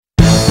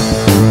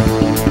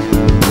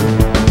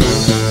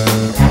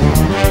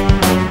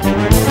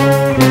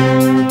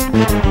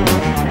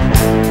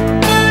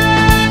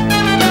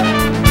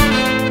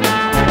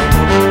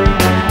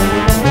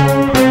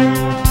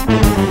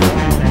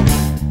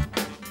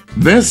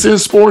This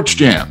is Sports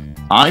Jam.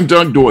 I'm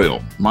Doug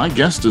Doyle. My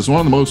guest is one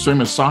of the most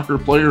famous soccer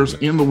players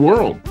in the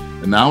world,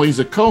 and now he's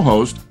a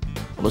co-host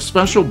of a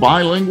special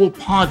bilingual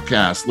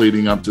podcast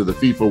leading up to the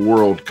FIFA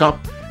World Cup.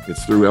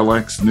 It's through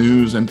LX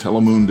News and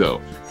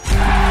Telemundo.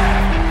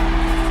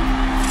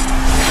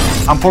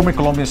 I'm former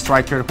Colombian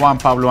striker Juan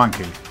Pablo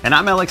Angel. And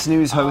I'm LX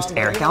News host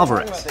Eric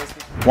Alvarez.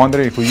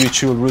 Wondering who you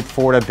should root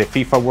for at the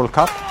FIFA World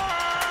Cup?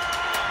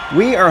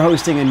 We are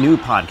hosting a new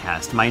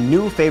podcast, My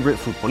New Favorite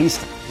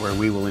Futbolista, where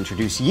we will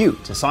introduce you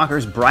to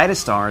soccer's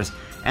brightest stars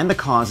and the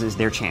causes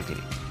they're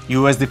championing.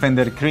 U.S.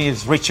 defender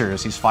Chris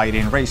Richards is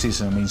fighting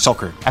racism in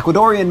soccer.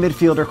 Ecuadorian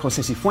midfielder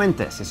José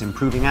Cifuentes is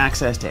improving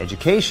access to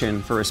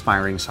education for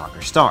aspiring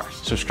soccer stars.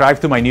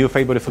 Subscribe to My New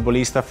Favorite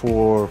Futbolista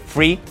for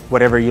free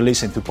wherever you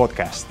listen to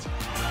podcasts.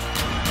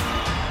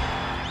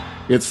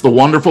 It's the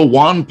wonderful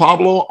Juan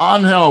Pablo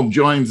Angel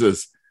joins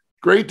us.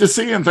 Great to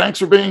see you, and thanks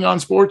for being on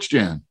Sports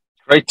Jam.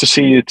 Great to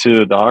see you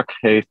too, Doc.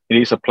 It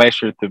is a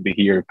pleasure to be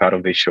here, part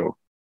of this show.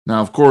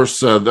 Now, of course,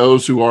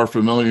 those who are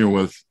familiar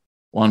with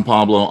Juan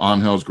Pablo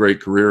Angel's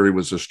great career, he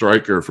was a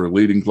striker for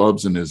leading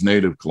clubs in his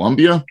native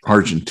Colombia,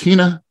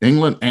 Argentina,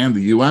 England, and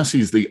the U.S.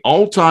 He's the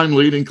all-time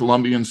leading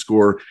Colombian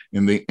scorer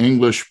in the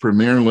English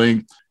Premier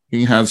League.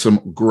 He had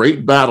some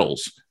great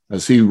battles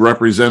as he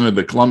represented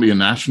the Colombian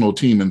national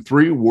team in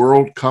 3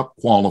 World Cup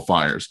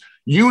qualifiers.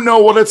 You know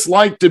what it's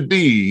like to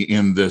be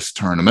in this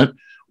tournament.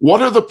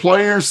 What are the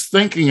players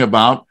thinking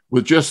about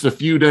with just a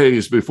few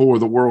days before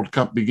the World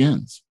Cup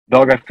begins?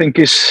 Doug, I think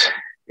it's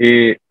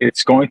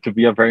going to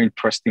be a very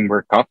interesting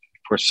World Cup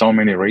for so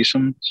many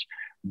reasons.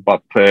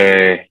 But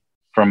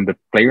from the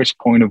players'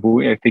 point of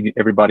view, I think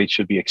everybody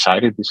should be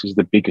excited. This is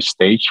the biggest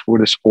stage for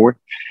the sport.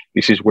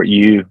 This is where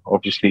you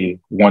obviously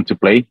want to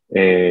play.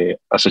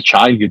 As a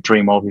child, you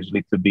dream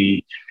obviously to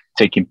be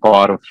taking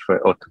part of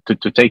or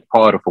to take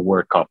part of a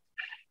World Cup.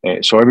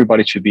 So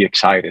everybody should be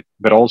excited.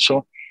 But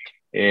also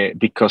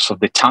because of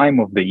the time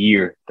of the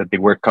year that this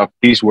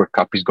World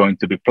Cup is going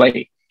to be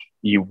played,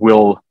 you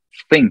will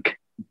think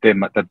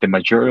that the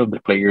majority of the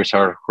players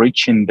are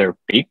reaching their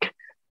peak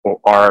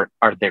or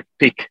are their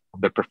peak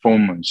of the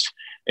performance,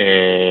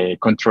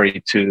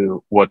 contrary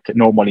to what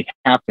normally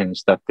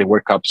happens, that the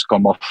World Cups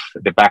come off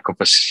the back of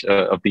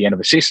the end of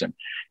the season,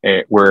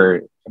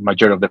 where a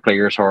majority of the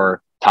players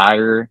are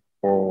tired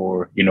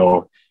or,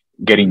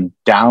 getting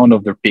down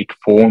of their peak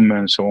form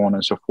and so on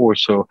and so forth.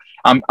 So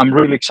I'm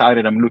really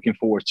excited. I'm looking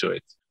forward to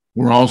it.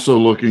 We're also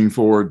looking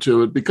forward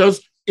to it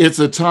because it's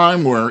a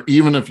time where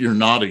even if you're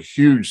not a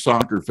huge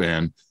soccer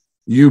fan,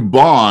 you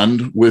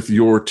bond with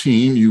your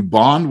team, you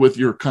bond with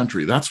your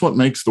country. That's what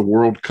makes the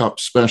World Cup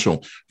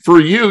special. For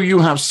you, you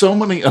have so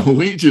many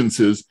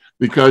allegiances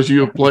because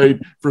you have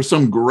played for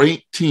some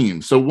great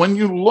teams. So when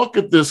you look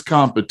at this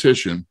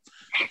competition,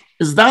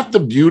 is that the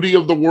beauty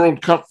of the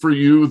World Cup for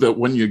you, that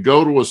when you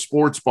go to a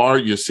sports bar,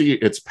 you see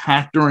it's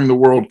packed during the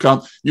World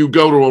Cup? You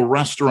go to a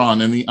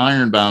restaurant in the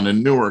Ironbound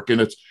in Newark,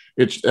 and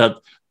it's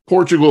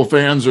Portugal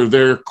fans are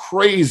there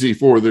crazy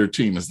for their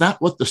team. Is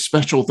that what the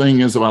special thing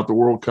is about the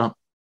World Cup?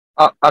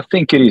 I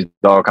think it is,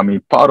 Doc. I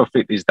mean, part of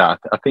it is that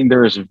I think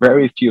there is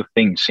very few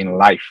things in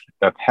life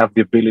that have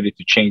the ability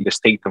to change the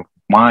state of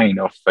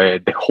mind of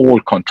the whole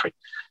country,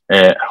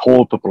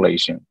 whole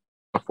population.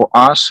 For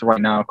us right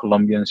now,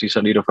 Colombians, is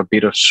a little a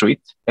bit of sweet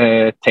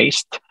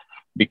taste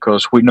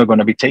because we're not going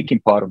to be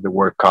taking part of the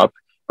World Cup.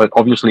 But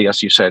obviously,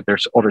 as you said,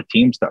 there's other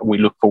teams that we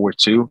look forward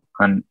to.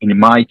 And in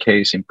my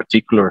case, in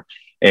particular,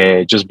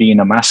 just being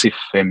a massive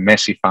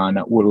Messi fan,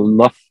 I would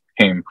love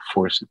him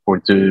for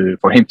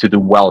him to do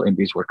well in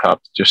this World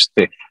Cup, just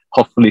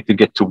hopefully to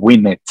get to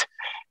win it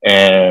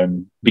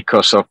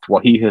because of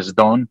what he has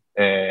done,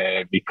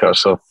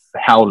 because of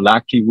how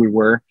lucky we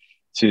were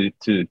to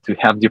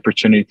have the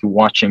opportunity to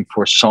watch him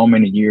for so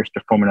many years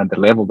performing at the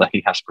level that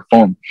he has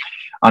performed.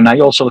 And I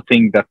also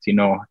think that,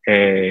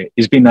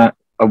 it's been a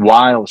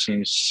while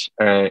since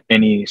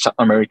any South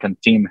American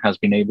team has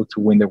been able to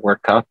win the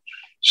World Cup.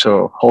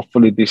 So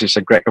hopefully this is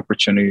a great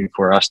opportunity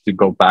for us to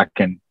go back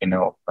and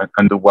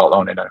do well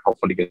on it and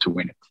hopefully get to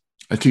win it.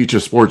 I teach a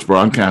sports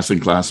broadcasting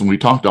class, and we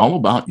talked all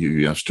about you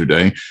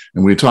yesterday,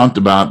 and we talked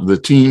about the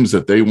teams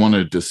that they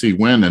wanted to see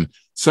win, and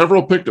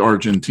several picked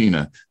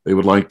Argentina. They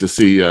would like to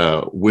see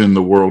win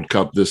the World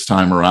Cup this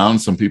time around.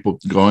 Some people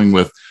going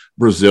with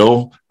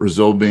Brazil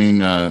being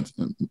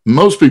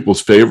most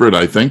people's favorite,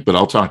 I think, but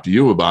I'll talk to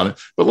you about it.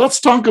 But let's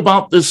talk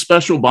about this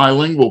special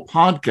bilingual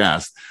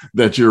podcast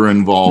that you're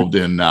involved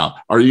in now.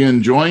 Are you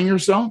enjoying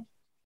yourself?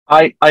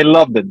 I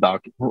loved it,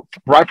 Doc.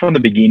 Right from the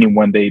beginning,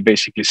 when they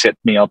basically set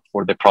me up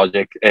for the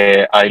project,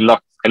 I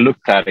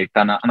looked at it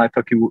and I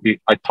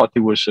thought it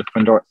was a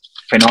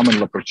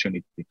phenomenal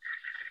opportunity.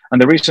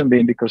 And the reason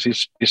being because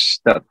is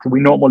that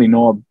we normally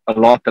know a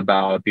lot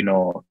about,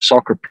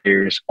 soccer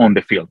players on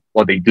the field,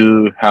 what they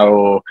do,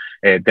 how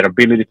their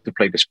ability to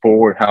play the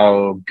sport,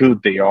 how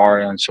good they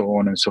are, and so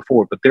on and so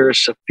forth. But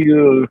there's a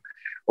few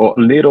or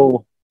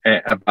little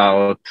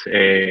about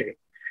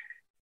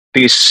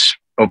this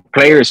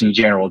players in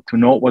general, to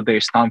know what they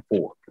stand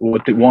for,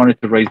 what they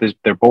wanted to raise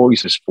their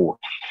voices for,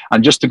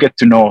 and just to get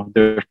to know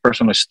their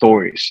personal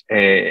stories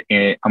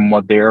and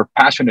what they're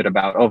passionate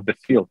about of the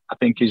field. I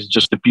think is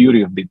just the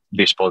beauty of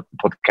this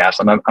podcast,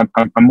 and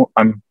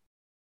I'm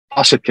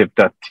positive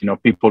that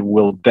people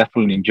will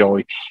definitely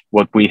enjoy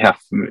what we have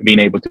been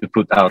able to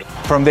put out.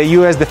 From the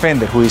U.S.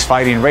 defender who is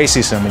fighting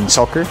racism in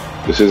soccer,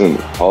 this isn't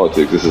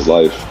politics, this is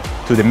life,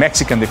 to the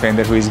Mexican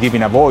defender who is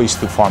giving a voice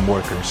to farm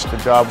workers. It's a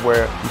job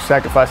where you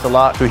sacrifice a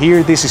lot. To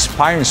hear these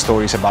inspiring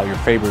stories about your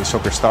favorite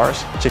soccer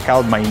stars, check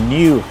out my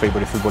new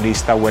favorite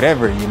futbolista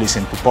wherever you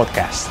listen to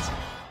podcasts.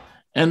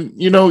 And,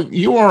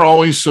 you are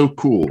always so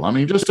cool. I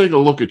mean, just take a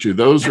look at you.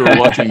 Those who are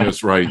watching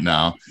this right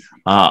now,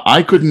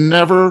 I could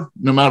never,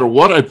 no matter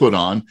what I put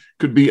on,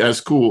 could be as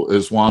cool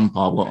as Juan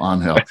Pablo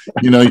Angel.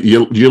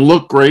 You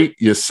look great,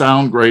 you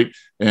sound great,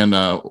 and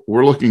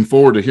we're looking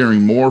forward to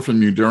hearing more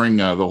from you during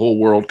the whole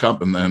World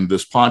Cup and then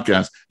this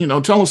podcast.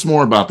 Tell us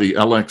more about the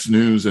LX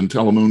News and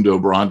Telemundo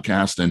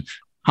broadcast and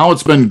how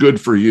it's been good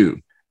for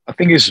you. I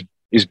think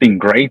it's been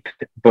great,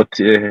 but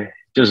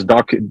just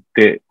Doc,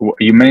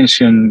 you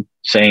mentioned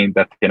saying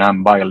that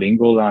I'm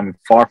bilingual. I'm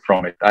far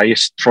from it. I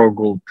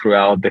struggled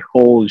throughout the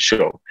whole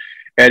show.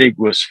 Eric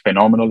was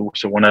phenomenal.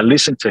 So when I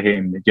listened to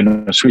him,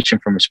 switching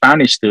from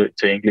Spanish to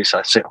English,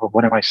 I said,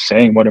 what am I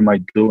saying? What am I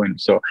doing?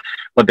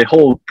 But the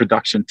whole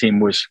production team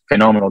was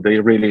phenomenal. They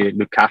really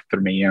look after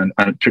me and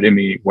treated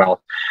me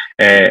well.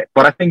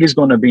 But I think it's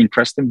going to be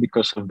interesting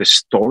because of the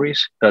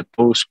stories that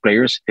those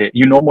players,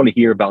 you normally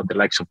hear about the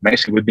likes of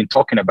Messi. We've been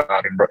talking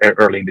about it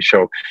early in the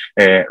show,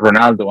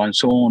 Ronaldo and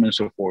so on and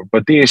so forth.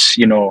 But this,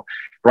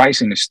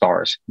 rising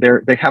stars,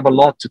 they have a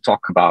lot to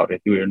talk about.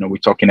 We're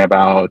talking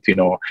about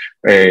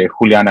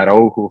Julian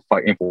Araujo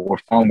fighting for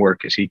farm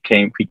workers.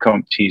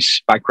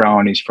 His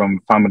background is from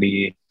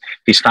family.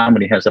 His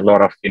family has a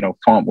lot of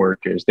farm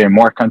workers. There,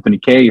 Mark Anthony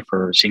Kaye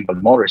for single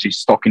mothers.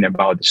 He's talking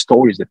about the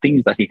stories, the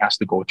things that he has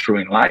to go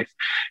through in life.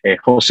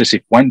 Jose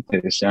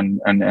Cifuentes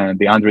and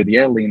the Andre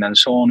Dielding and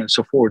so on and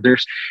so forth.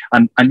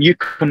 And you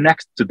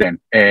connect to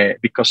them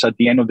because at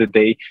the end of the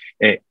day,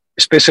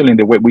 especially in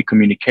the way we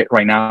communicate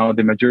right now,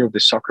 the majority of the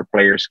soccer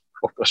players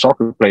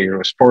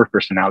or sport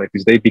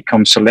personalities, they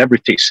become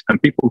celebrities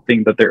and people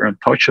think that they're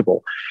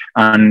untouchable.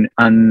 And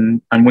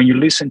when you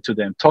listen to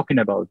them talking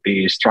about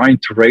this, trying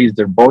to raise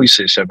their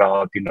voices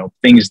about,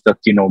 things that,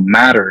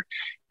 matter,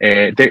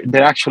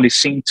 they actually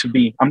seem to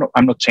be,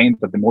 I'm not saying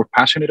that they're more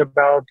passionate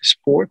about the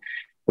sport,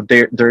 but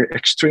they're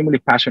extremely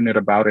passionate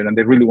about it and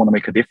they really want to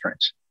make a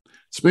difference.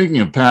 Speaking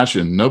of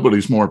passion,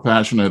 nobody's more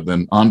passionate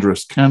than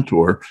Andres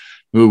Cantor,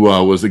 who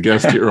was a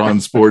guest here on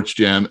Sports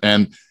Jam.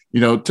 And,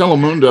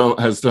 Telemundo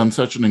has done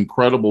such an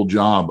incredible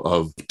job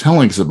of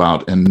telling us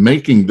about and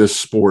making this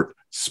sport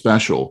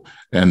special.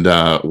 And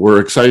we're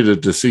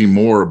excited to see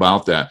more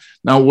about that.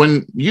 Now,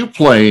 when you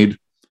played,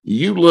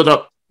 you lit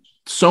up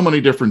so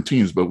many different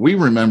teams, but we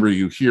remember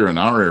you here in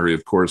our area,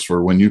 of course,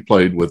 for when you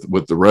played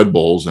with the Red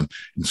Bulls and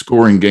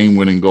scoring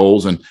game-winning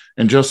goals and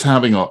just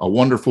having a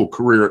wonderful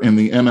career in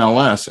the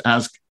MLS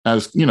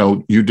as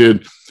you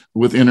did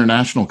with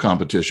international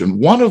competition.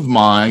 One of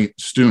my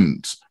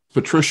students,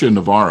 Patricia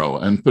Navarro,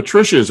 and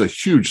Patricia is a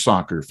huge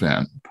soccer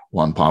fan,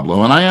 Juan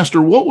Pablo, and I asked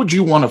her, what would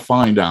you want to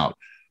find out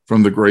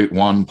from the great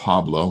Juan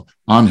Pablo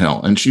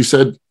Angel? And she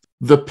said,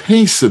 the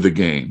pace of the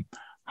game.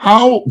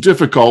 How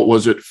difficult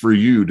was it for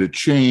you to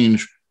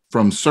change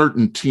from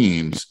certain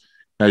teams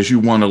as you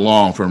went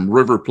along, from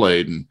River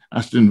Plate and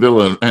Aston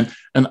Villa and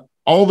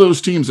all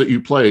those teams that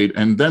you played,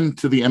 and then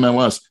to the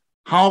MLS?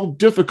 How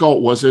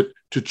difficult was it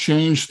to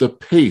change the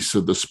pace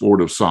of the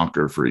sport of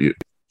soccer for you?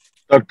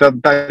 Look,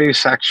 that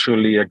is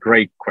actually a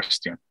great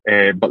question.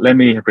 But let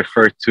me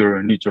refer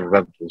to New York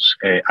Red Bulls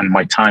and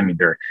my time in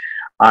there.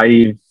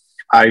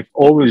 I've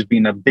always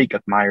been a big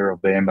admirer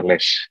of the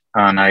MLS,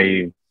 and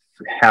I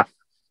have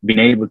been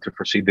able to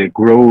foresee the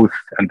growth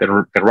and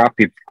the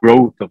rapid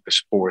growth of the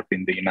sport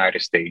in the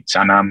United States.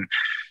 And I'm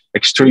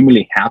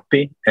extremely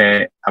happy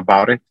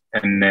about it.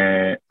 And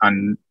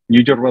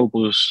New York Red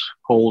Bulls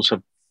holds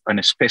a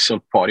special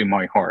part in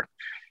my heart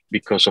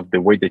because of the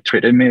way they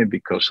treated me,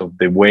 because of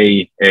the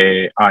way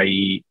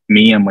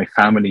me and my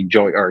family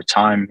enjoy our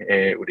time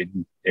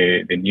within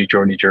the New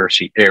York, New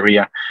Jersey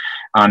area.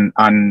 And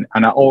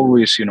I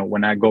always,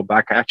 when I go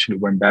back, I actually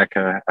went back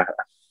a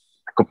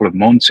couple of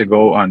months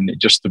ago, and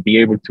just to be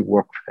able to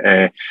walk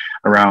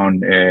around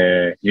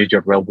New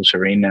York Red Bulls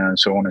Arena and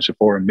so on and so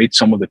forth, and meet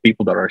some of the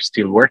people that are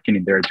still working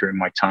in there during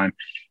my time,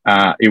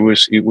 it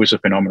was a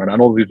phenomenon.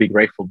 I'll always be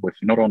grateful with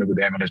not only with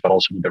the MLS but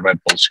also with the Red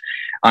Bulls.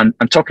 And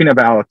I'm talking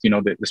about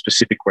the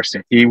specific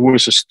question. It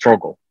was a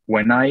struggle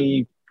when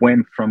I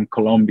went from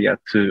Colombia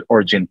to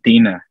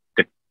Argentina.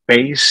 The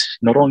pace,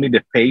 not only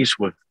the pace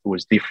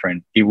was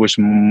different, it was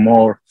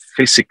more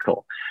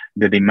physical.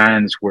 The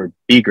demands were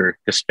bigger.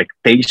 The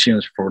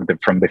expectations from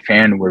the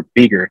fan were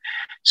bigger.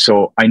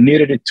 So I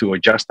needed it to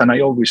adjust. And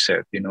I always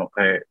said,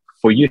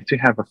 for you to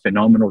have a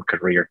phenomenal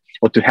career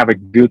or to have a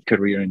good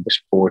career in the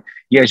sport,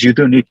 yes, you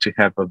do need to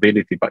have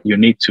ability, but you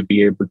need to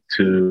be able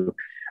to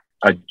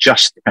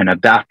adjust and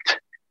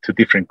adapt to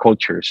different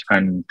cultures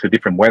and to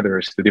different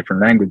weathers, to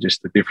different languages,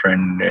 to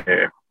different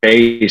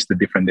pace, to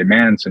different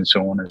demands, and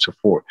so on and so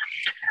forth.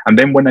 And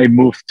then when I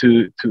moved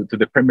to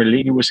the Premier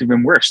League, it was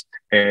even worse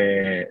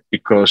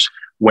because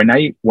when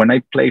I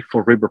played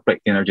for River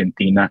Plate in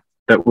Argentina,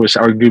 that was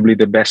arguably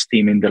the best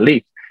team in the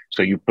league.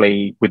 So you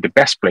play with the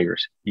best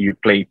players. You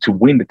play to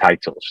win the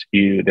titles.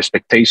 The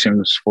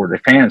expectations for the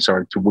fans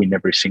are to win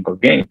every single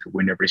game, to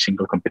win every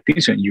single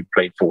competition you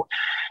play for.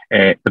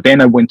 But then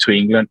I went to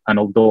England, and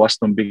although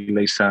Aston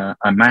Villa is a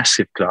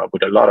massive club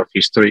with a lot of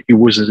history, it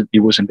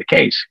wasn't the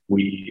case.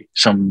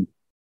 Some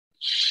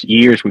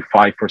years we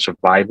fight for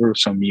survival,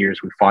 some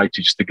years we fight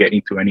just to get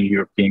into any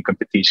European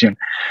competition,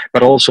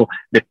 but also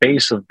the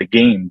pace of the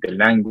game, the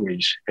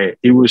language,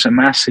 it was a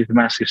massive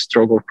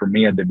struggle for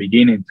me at the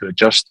beginning to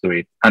adjust to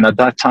it. And at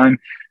that time,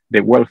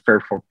 the welfare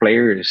for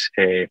players,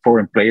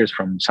 foreign players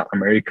from South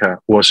America,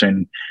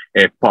 wasn't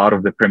part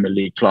of the Premier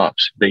League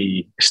clubs.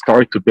 They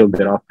started to build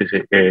it up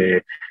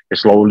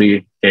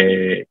slowly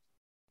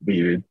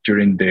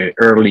during the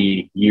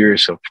early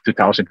years of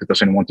 2000,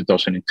 2001,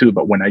 2002.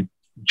 But when I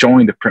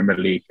joined the Premier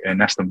League,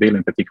 and Aston Villa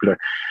in particular,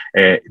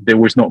 there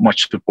was not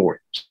much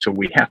support. So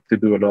we have to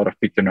do a lot of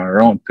it on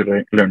our own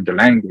to learn the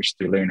language,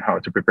 to learn how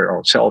to prepare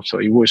ourselves. So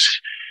it was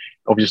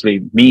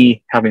obviously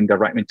me having the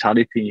right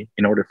mentality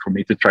in order for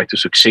me to try to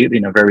succeed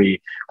in a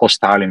very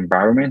hostile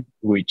environment,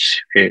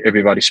 which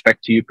everybody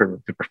expects you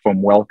to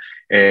perform well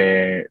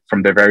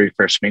from the very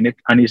first minute.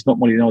 And it's not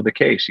the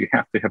case. You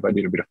have to have a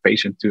little bit of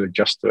patience to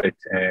adjust to it.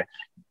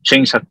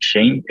 Things have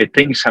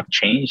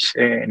changed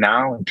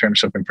now in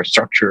terms of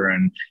infrastructure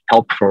and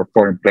help for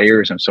foreign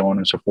players and so on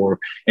and so forth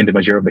in the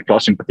majority of the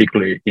clubs, in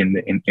particular in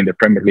the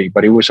Premier League.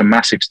 But it was a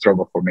massive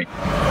struggle for me.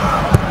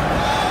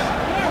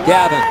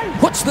 Gavin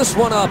puts this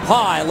one up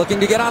high, looking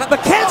to get on it.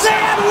 McKenzie,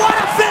 and what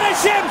a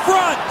finish in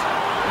front!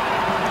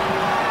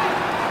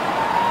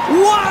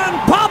 Juan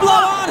Pablo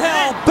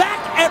Angel back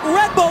at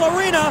Red Bull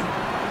Arena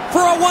for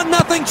a 1-0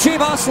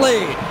 Chivas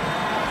lead.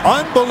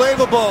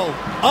 Unbelievable.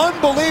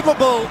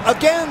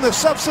 Again, the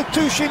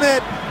substitution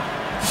at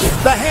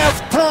the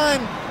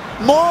halftime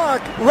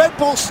mark. Red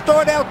Bull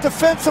start out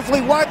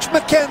defensively. Watch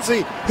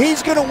McKenzie.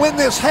 He's going to win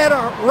this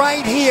header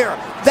right here.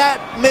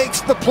 That makes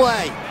the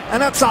play.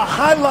 And that's a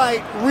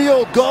highlight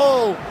reel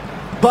goal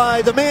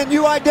by the man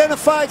you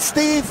identified,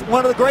 Steve,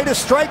 one of the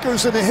greatest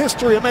strikers in the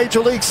history of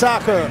Major League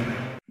Soccer.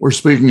 We're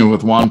speaking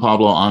with Juan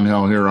Pablo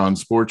Angel here on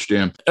Sports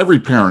Jam. Every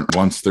parent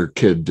wants their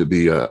kid to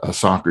be a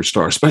soccer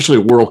star, especially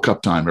at World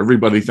Cup time.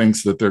 Everybody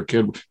thinks that their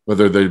kid,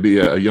 whether they be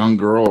a young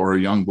girl or a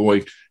young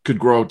boy, could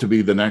grow up to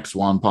be the next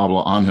Juan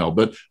Pablo Angel.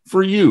 But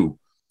for you,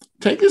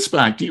 take us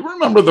back. Do you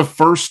remember the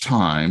first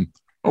time,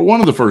 or one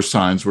of the first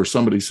times, where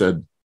somebody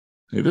said,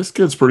 hey, this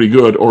kid's pretty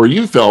good, or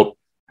you felt,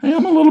 hey,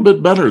 I'm a little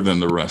bit better than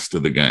the rest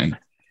of the gang?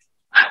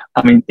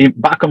 I mean,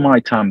 back in my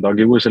time,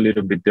 Doug, it was a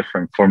little bit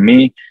different. For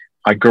me,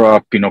 I grew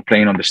up,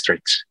 playing on the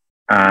streets,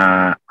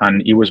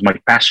 and it was my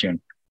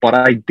passion. But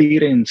I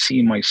didn't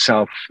see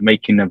myself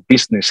making a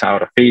business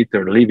out of it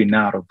or living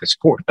out of the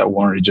sport. I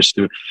wanted just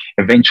to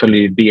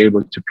eventually be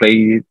able to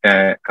play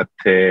at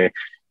the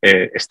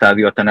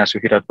Estadio Atanasio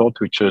Girardot,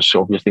 which was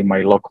obviously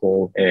my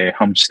local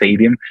home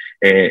stadium,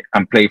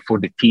 and play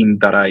for the team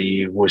that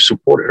I was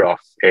supporter of.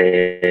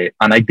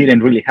 And I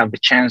didn't really have the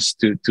chance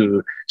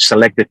to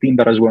select the team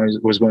that I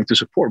was going to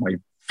support. My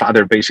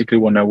father, basically,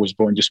 when I was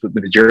born, just put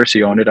me the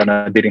jersey on it, and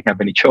I didn't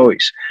have any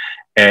choice.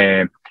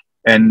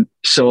 And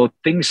so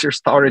things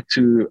started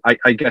to,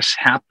 I guess,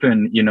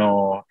 happen,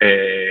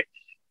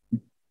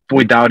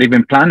 without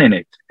even planning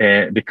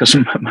it, because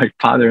my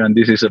father, and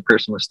this is a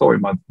personal story,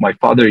 my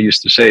father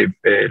used to say,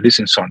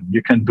 listen, son,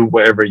 you can do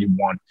whatever you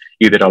want,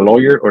 either a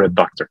lawyer or a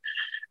doctor.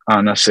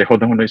 And I said,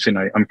 hold on, listen,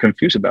 I'm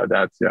confused about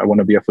that. I want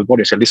to be a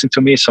footballer. He said, listen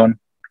to me, son,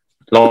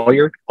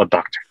 lawyer or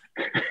doctor.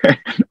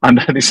 And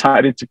I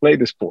decided to play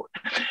the sport.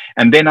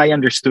 And then I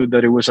understood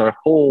that it was a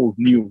whole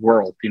new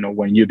world,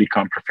 when you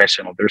become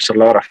professional. There's a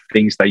lot of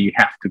things that you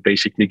have to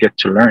basically get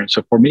to learn.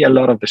 So for me, a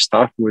lot of the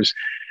stuff was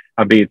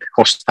a bit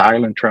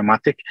hostile and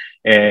traumatic.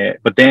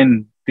 But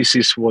then this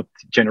is what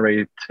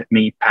generated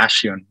me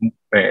passion,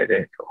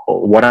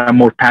 what I'm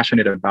more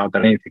passionate about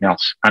than anything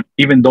else. And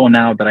even though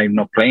now that I'm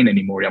not playing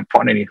anymore, I'm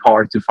finding it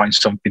hard to find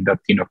something that,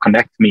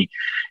 connect me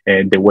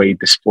the way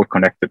the sport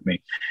connected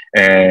me.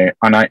 And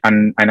I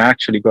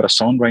actually got a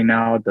son right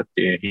now that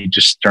he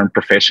just turned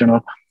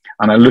professional.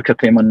 And I look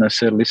at him and I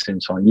said,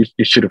 listen, son, you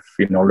should have,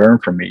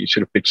 learned from me. You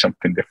should have picked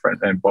something different.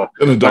 But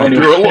a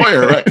doctor or a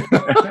lawyer, right?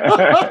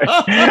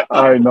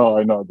 I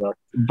know that.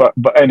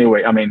 But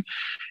anyway, I mean,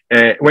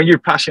 when you're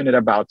passionate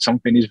about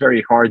something, it's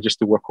very hard just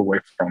to walk away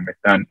from it.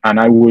 And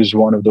I was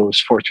one of those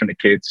fortunate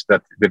kids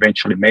that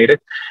eventually made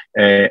it.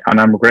 And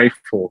I'm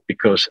grateful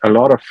because a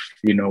lot of,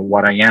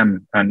 what I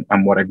am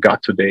and what I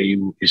got today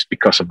is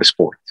because of the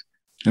sport.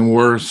 And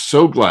we're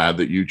so glad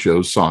that you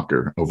chose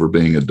soccer over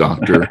being a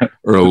doctor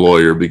or a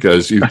lawyer,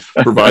 because you've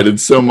provided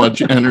so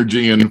much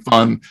energy and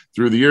fun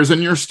through the years,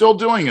 and you're still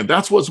doing it.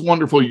 That's what's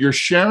wonderful. You're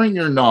sharing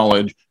your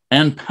knowledge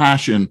and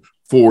passion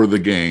for the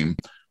game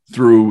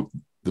through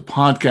the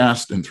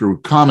podcast and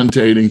through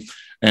commentating.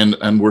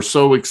 and we're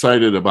so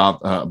excited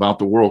about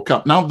the World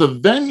Cup. Now, the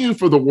venue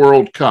for the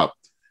World Cup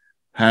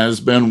has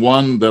been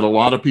one that a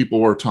lot of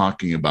people are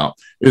talking about.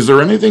 Is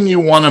there anything you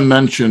want to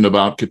mention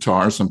about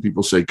Qatar? Some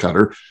people say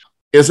Qatar.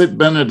 Has it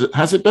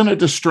been a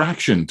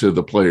distraction to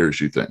the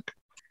players, you think?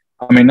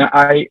 I mean,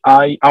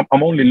 I'm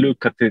only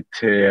look at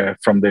it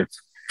from the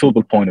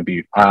football point of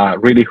view. I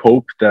really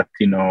hope that,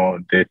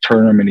 the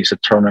tournament is a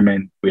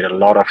tournament with a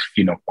lot of,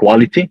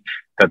 quality,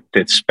 that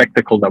the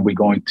spectacle that we're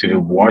going to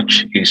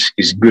watch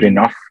is good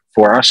enough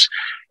for us.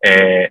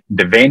 The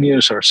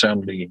venues are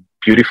certainly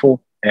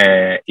beautiful.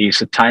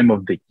 It's a time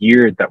of the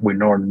year that we're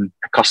not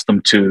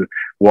accustomed to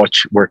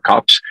watch World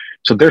Cups.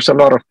 So there's a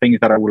lot of things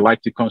that I would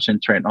like to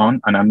concentrate on,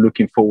 and I'm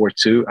looking forward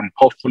to. And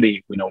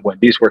hopefully, when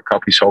this World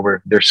Cup is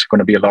over, there's going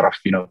to be a lot of,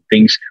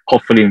 things,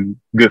 hopefully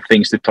good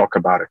things to talk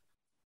about it.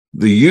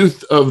 The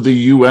youth of the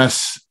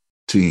U.S.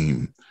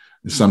 team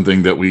is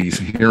something that we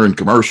hear in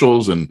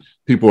commercials and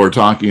people are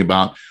talking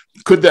about.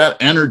 Could that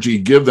energy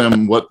give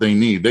them what they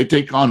need? They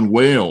take on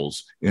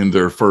Wales in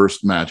their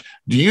first match.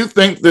 Do you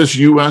think this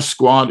U.S.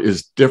 squad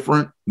is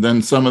different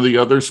than some of the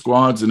other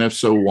squads? And if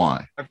so,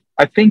 why?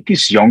 I think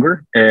it's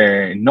younger.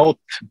 Not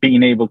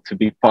being able to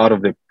be part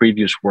of the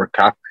previous World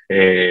Cup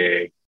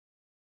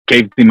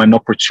gave them an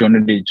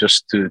opportunity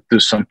just to do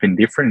something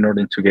different in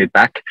order to get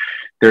back.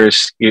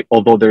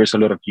 Although there's a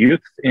lot of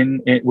youth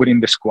within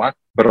the squad,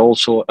 but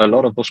also a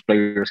lot of those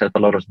players have a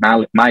lot of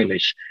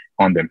mileage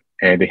on them.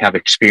 They have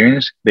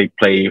experience. They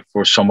play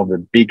for some of the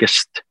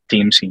biggest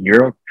teams in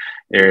Europe.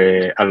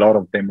 A lot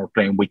of them are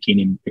playing week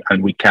in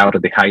and week out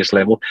at the highest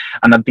level.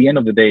 And at the end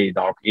of the day,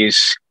 Doc,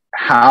 is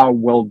how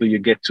well do you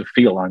get to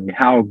feel and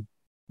how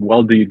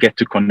well do you get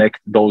to connect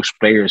those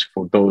players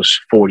for those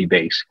 40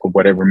 days or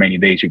whatever many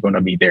days you're going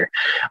to be there.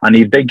 And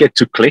if they get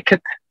to click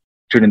it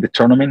during the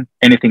tournament,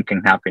 anything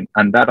can happen.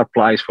 And that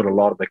applies for a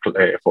lot of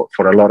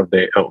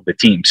the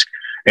teams.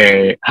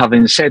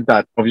 Having said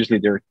that, obviously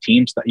there are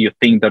teams that you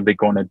think that they're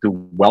going to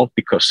do well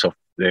because of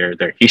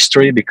their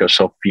history, because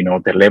of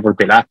the level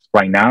they're at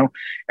right now,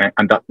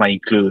 and that might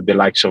include the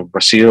likes of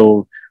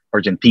Brazil,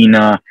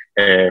 Argentina,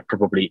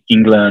 probably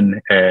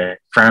England,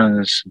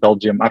 France,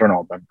 Belgium. I don't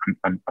know, but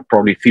I'm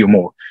probably a few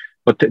more.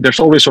 But there's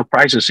always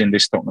surprises in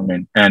this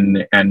tournament,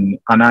 and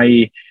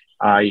I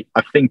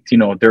think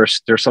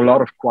there's a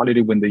lot of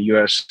quality within the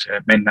U.S.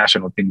 men's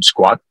national team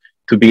squad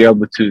to be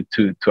able to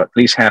at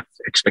least have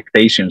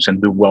expectations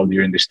and do well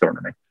during this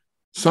tournament.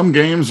 Some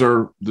games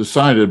are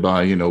decided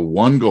by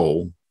one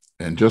goal,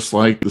 and just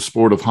like the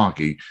sport of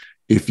hockey,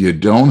 if you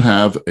don't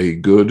have a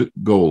good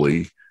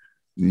goalie,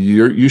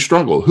 you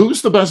struggle.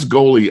 Who's the best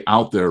goalie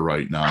out there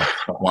right now,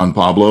 Juan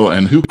Pablo,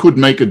 and who could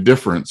make a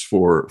difference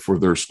for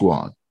their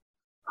squad?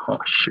 Oh,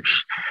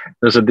 shush.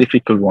 There's a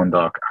difficult one,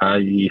 Doc.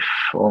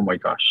 Oh my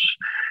gosh,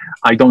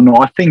 I don't know.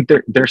 I think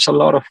there's a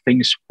lot of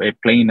things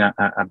playing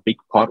a big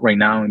part right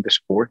now in the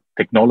sport.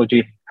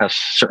 Technology has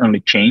certainly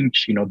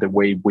changed, the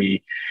way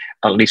we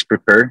at least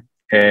prepare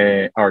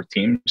our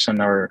teams and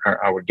our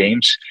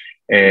games,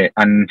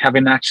 and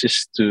having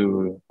access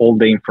to all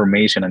the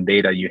information and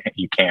data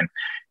you can.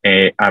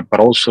 But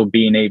also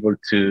being able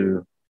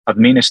to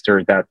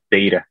administer that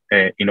data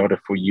in order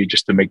for you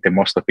just to make the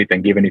most of it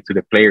and giving it to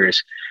the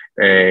players.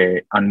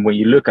 And when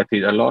you look at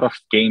it, a lot of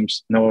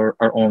games are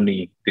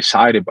only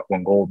decided by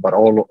one goal, but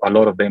a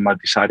lot of them are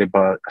decided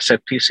by a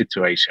set piece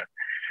situation.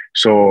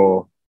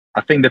 So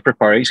I think the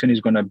preparation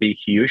is going to be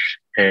huge.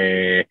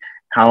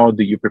 How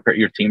do you prepare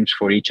your teams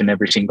for each and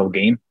every single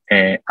game?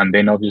 And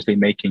then obviously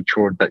making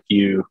sure that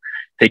you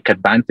take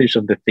advantage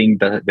of the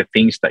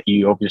things that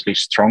you obviously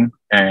strong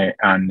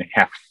and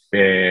have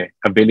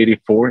ability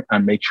for,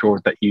 and make sure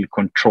that you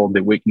control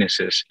the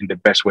weaknesses in the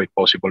best way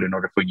possible in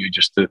order for you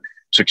just to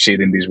succeed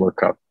in this World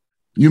Cup.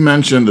 You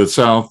mentioned that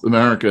South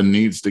America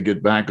needs to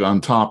get back on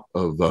top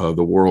of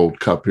the World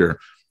Cup here.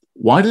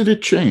 Why did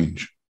it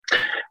change?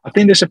 I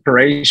think the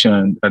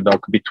separation,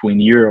 Doc, between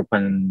Europe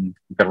and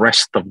the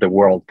rest of the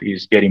world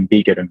is getting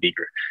bigger and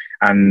bigger.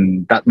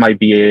 And that might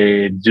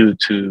be due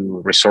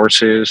to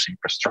resources,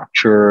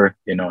 infrastructure,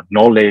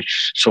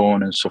 knowledge, so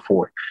on and so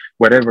forth,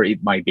 whatever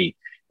it might be.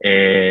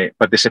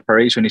 But the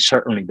separation is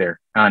certainly there.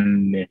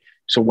 And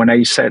so when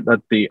I said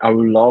that I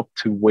would love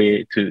to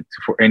wait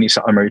for any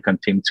South American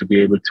team to be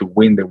able to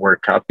win the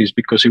World Cup, is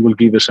because it will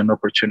give us an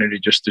opportunity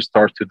just to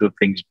start to do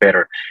things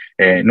better,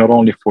 not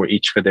only for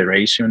each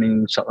federation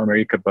in South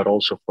America, but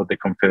also for the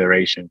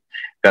confederation,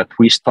 that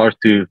we start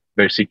to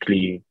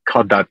basically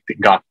cut that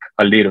gap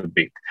a little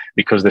bit,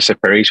 because the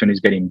separation is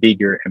getting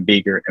bigger and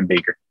bigger and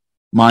bigger.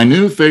 My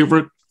new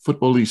favorite,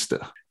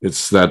 Futbolista.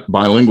 It's that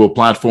bilingual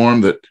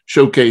platform that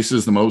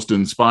showcases the most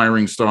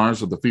inspiring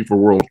stars of the FIFA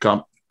World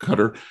Cup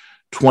Qatar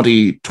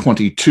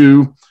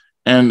 2022,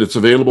 and it's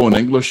available in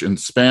English and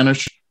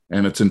Spanish,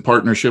 and it's in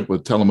partnership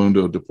with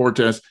Telemundo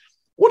Deportes.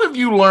 What have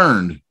you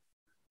learned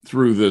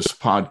through this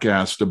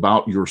podcast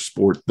about your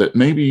sport that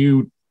maybe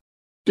you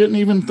didn't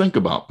even think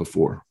about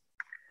before?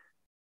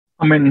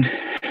 I mean,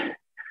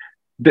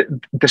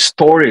 the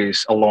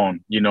stories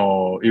alone,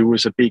 it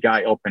was a big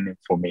eye-opening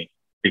for me.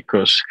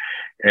 because,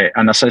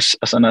 and as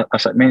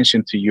I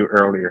mentioned to you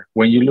earlier,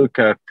 when you look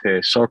at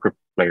soccer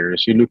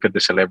players, you look at the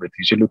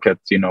celebrities, you look at,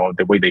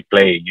 the way they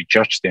play, you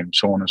judge them,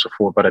 so on and so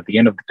forth. But at the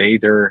end of the day,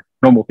 they're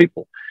normal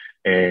people.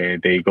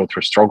 They go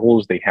through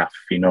struggles. They have,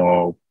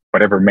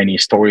 whatever many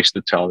stories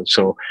to tell.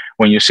 So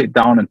when you sit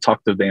down and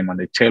talk to them and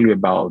they tell you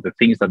about the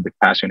things that they're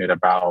passionate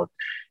about,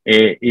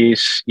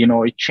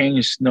 it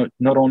changed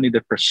not only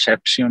the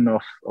perception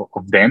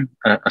of them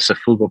as a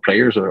football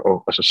players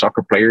or as a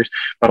soccer players,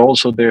 but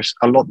also there's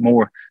a lot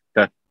more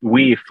that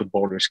we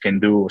footballers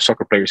can do,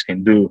 soccer players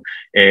can do,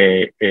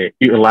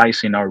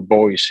 utilizing our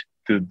voice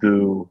to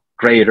do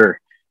greater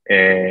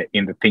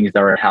in the things that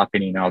are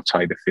happening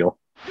outside the field.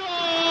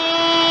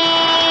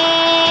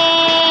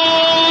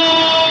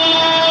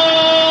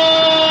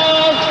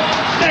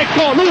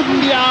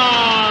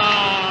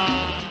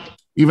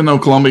 Even though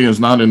Colombia is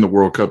not in the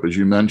World Cup, as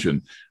you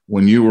mentioned,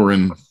 when you were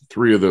in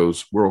 3 of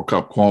those World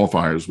Cup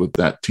qualifiers with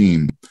that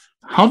team,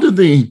 how did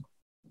the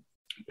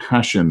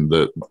passion,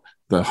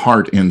 the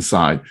heart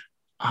inside,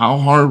 how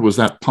hard was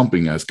that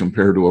pumping as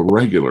compared to a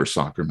regular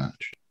soccer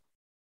match?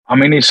 I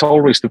mean, it's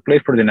always to play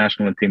for the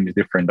national team is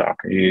different, Doc.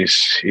 Is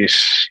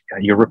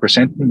you're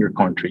representing your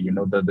country. You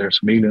know that there's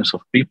millions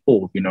of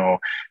people,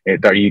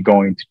 that you're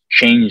going to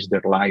change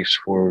their lives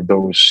for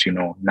those,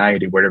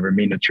 90, whatever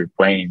minutes you're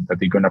playing, that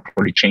they're going to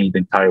probably change the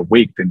entire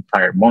week, the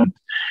entire month.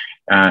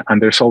 And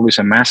there's always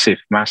a massive,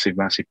 massive,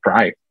 massive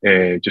pride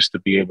just to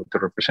be able to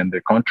represent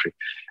their country.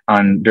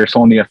 And there's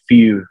only a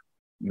few,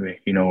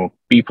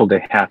 people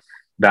that have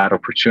that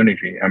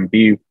opportunity and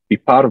be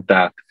part of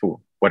that for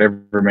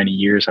whatever many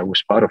years I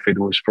was part of it.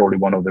 Was probably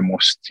one of the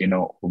most,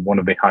 one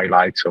of the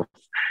highlights of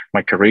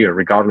my career,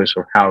 regardless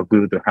of how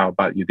good or how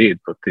bad you did.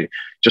 But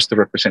just to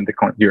represent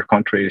your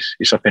country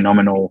is a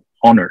phenomenal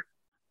honor.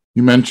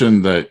 You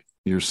mentioned that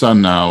your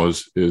son now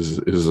is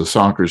a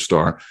soccer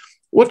star.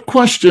 What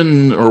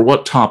question or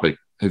what topic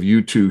have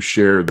you two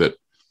shared that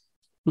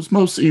was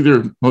most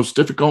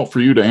difficult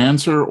for you to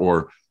answer,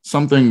 or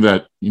something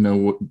that,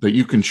 that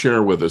you can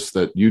share with us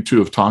that you two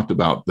have talked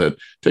about that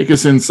take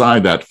us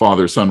inside that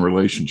father-son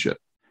relationship?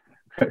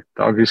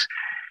 Doug,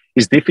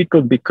 it's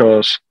difficult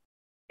because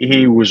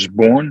he was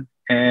born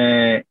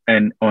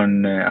and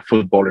on a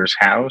footballer's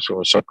house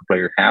or a soccer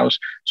player's house.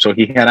 So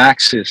he had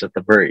access at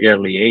a very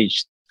early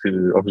age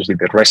to obviously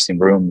the resting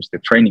rooms, the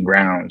training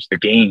grounds, the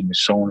games,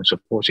 so on and so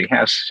forth. He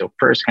has, so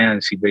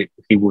firsthand,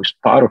 he was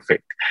part of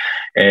it.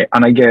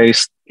 And I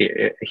guess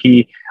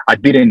I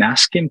didn't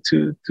ask him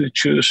to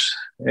choose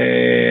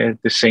the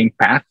same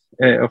path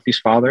of his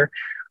father.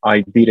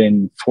 I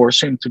didn't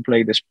force him to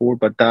play the sport,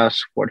 but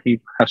that's what he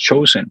has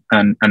chosen.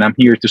 And I'm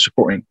here to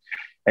support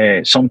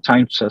him.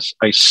 Sometimes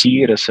I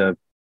see it as a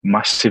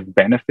massive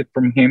benefit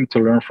from him to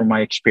learn from my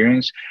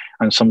experience.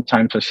 And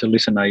sometimes I say,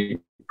 listen,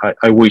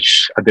 I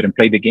wish I didn't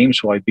play the game,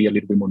 so I'd be a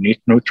little bit more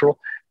neutral,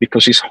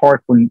 because it's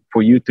hard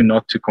for you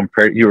not to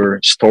compare your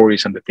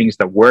stories and the things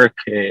that work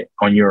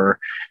on your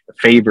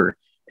favor.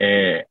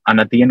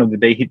 And at the end of the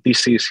day,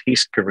 this is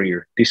his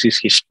career. This is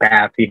his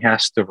path. He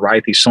has to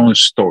write his own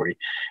story.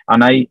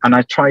 And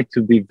I try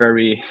to be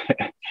very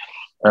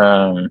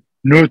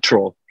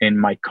neutral in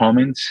my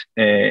comments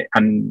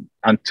and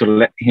to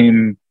let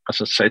him, as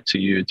I said to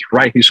you, to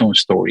write his own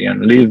story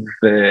and live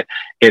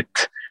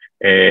it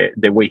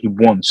the way he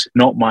wants,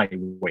 not my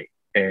way.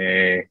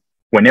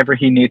 Whenever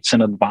he needs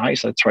an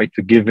advice, I try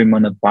to give him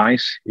an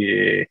advice.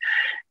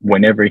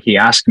 Whenever he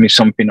asks me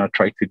something, I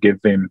try to give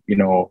him,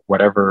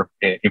 whatever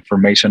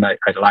information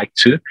I'd like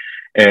to.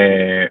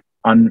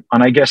 And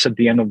I guess at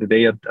the end of the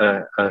day,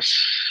 as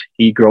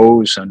he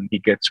grows and he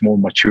gets more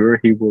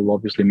mature, he will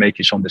obviously make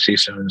his own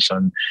decisions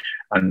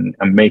and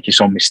make his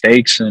own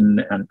mistakes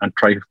and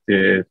try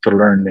to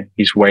learn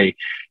his way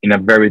in a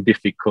very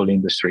difficult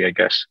industry, I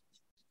guess.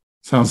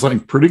 Sounds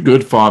like pretty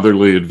good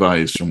fatherly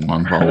advice from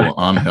Juan Pablo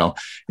Angel.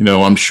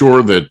 I'm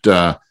sure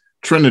that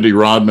Trinity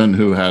Rodman,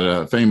 who had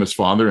a famous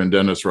father, and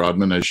Dennis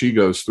Rodman, as she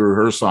goes through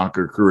her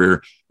soccer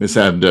career, has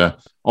had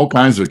all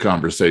kinds of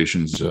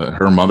conversations.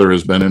 Her mother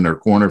has been in her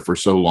corner for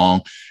so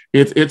long.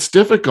 It's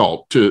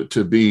difficult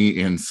to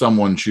be in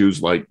someone's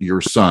shoes like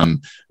your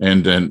son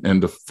and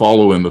to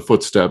follow in the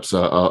footsteps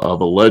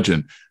of a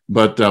legend.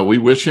 But we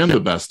wish him the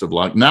best of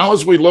luck. Now,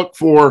 as we look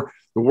for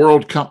the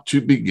World Cup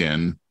to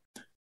begin,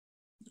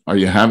 are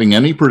you having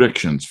any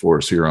predictions for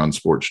us here on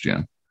Sports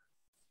Gen?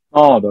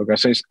 Oh, Doug,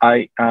 as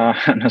I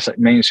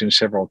mentioned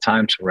several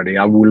times already,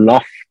 I would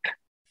love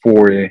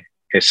for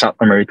a South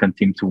American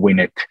team to win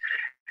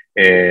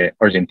it,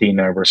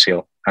 Argentina or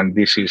Brazil. And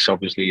this is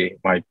obviously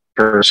my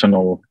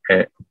personal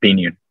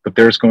opinion. But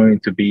there's going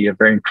to be a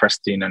very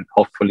interesting and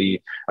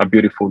hopefully a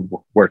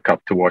beautiful World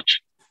Cup to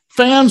watch.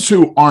 Fans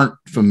who aren't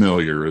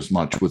familiar as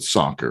much with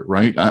soccer,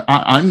 right?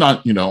 I'm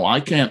not,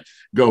 I can't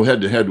go head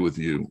to head with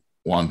you,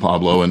 Juan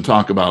Pablo, and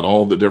talk about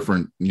all the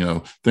different,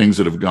 things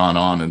that have gone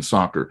on in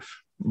soccer.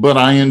 But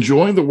I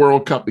enjoy the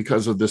World Cup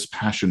because of this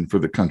passion for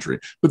the country.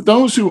 But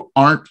those who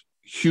aren't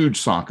huge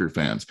soccer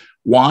fans,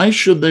 why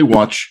should they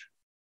watch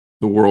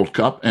the World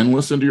Cup and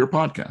listen to your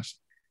podcast?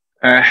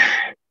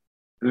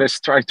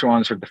 Let's try to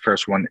answer the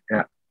first one.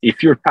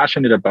 if you're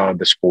passionate about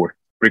the sport,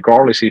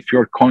 regardless if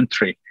your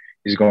country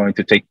is going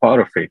to take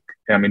part of it,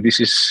 I mean, this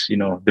is,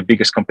 the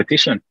biggest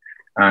competition,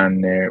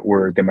 and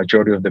where the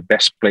majority of the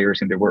best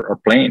players in the world are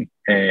playing.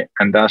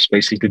 And that's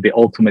basically the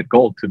ultimate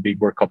goal, to be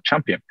World Cup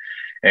champion.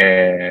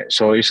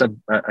 So it's a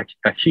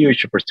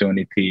huge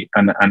opportunity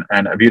and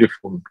a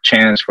beautiful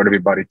chance for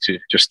everybody to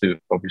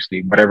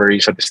obviously, whatever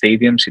is at the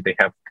stadiums, if they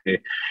have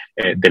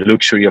the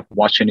luxury of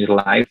watching it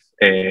live,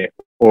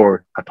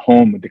 or at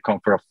home with the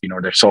comfort of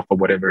their sofa,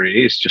 whatever it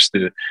is, just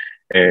to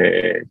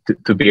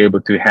be able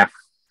to have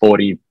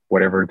 40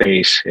 whatever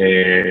days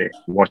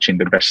watching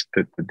the best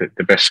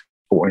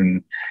sport,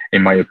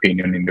 in my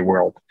opinion, in the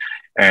world,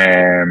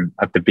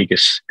 at the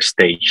biggest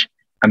stage.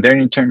 And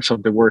then in terms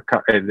of the work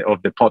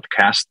of the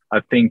podcast, I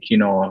think,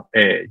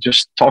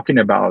 just talking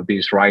about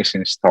these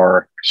rising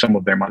stars, some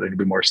of them are a little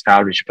bit more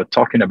established, but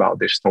talking about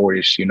the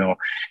stories,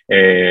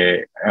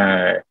 the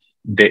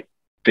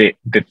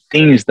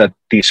things that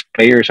these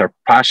players are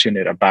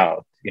passionate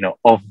about,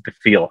 off the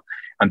field,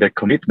 and their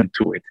commitment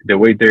to it, the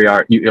way they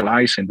are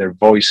utilizing their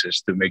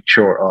voices to make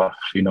sure of,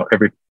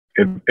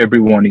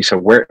 everyone is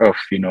aware of,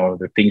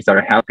 the things that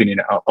are happening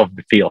out of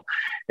the field.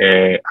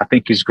 I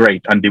think is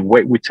great. And the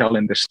way we tell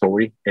in the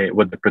story,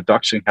 what the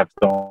production have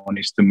done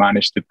is to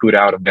manage to put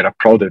out a better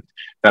product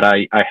that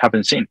I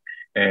haven't seen.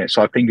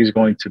 So I think it's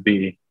going to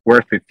be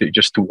worth it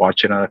just to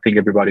watch it. And I think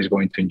everybody's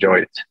going to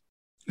enjoy it.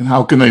 And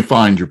how can they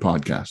find your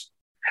podcast?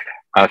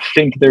 I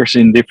think there's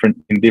in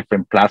different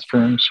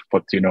platforms,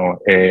 but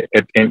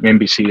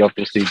NBC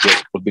obviously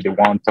would be the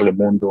one,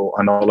 Telemundo,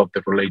 and all of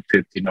the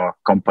related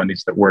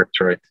companies that work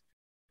through it.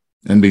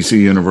 NBC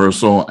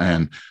Universal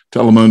and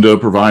Telemundo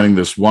providing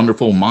this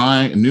wonderful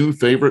My New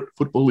Favorite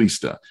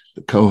Futbolista.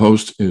 The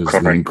co-host is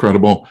the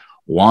incredible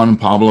Juan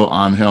Pablo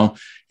Angel.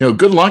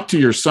 Good luck to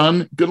your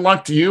son. Good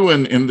luck to you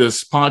in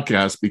this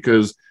podcast,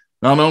 because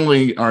not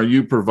only are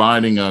you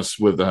providing us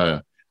with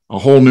a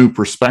whole new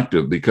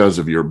perspective because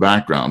of your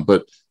background,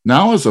 but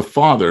now as a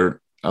father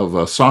of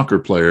a soccer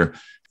player,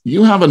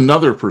 you have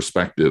another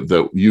perspective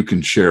that you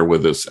can share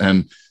with us,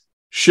 and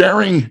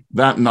sharing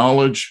that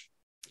knowledge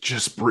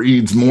just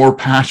breeds more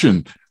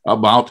passion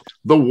about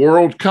the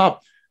World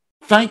Cup.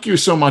 Thank you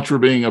so much for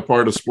being a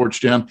part of Sports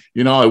Jam.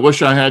 I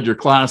wish I had your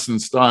class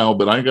and style,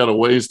 but I got a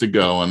ways to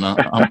go, and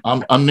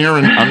I'm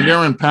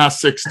nearing past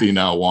 60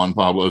 now, Juan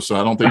Pablo, so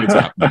I don't think it's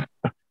happening.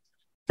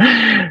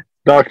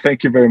 Doug,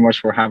 thank you very much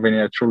for having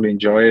me. I truly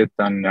enjoy it,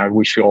 and I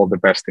wish you all the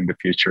best in the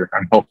future.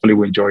 And hopefully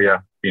we enjoy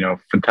a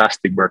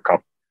fantastic World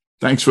Cup.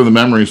 Thanks for the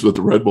memories with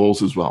the Red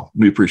Bulls as well.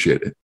 We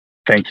appreciate it.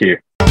 Thank you.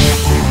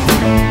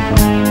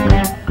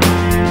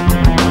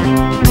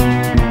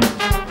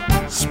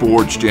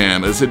 Sports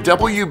Jam is a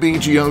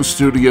WBGO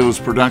Studios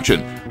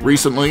production,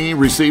 recently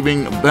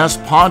receiving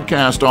Best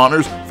Podcast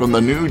honors from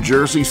the New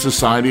Jersey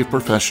Society of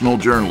Professional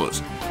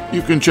Journalists.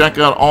 You can check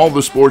out all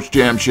the Sports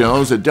Jam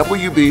shows at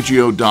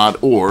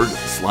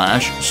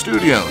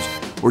wbgo.org/studios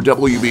or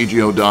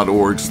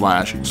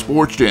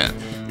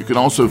wbgo.org/sportsjam. You can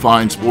also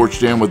find Sports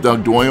Jam with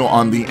Doug Doyle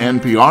on the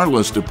NPR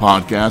list of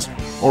podcasts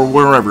or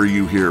wherever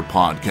you hear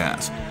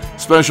podcasts.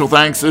 Special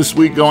thanks this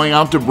week going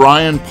out to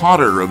Brian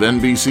Potter of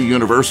NBC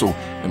Universal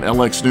and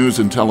LX News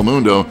and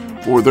Telemundo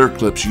for their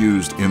clips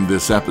used in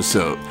this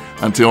episode.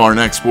 Until our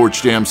next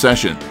Sports Jam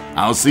session,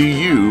 I'll see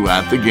you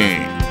at the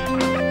game.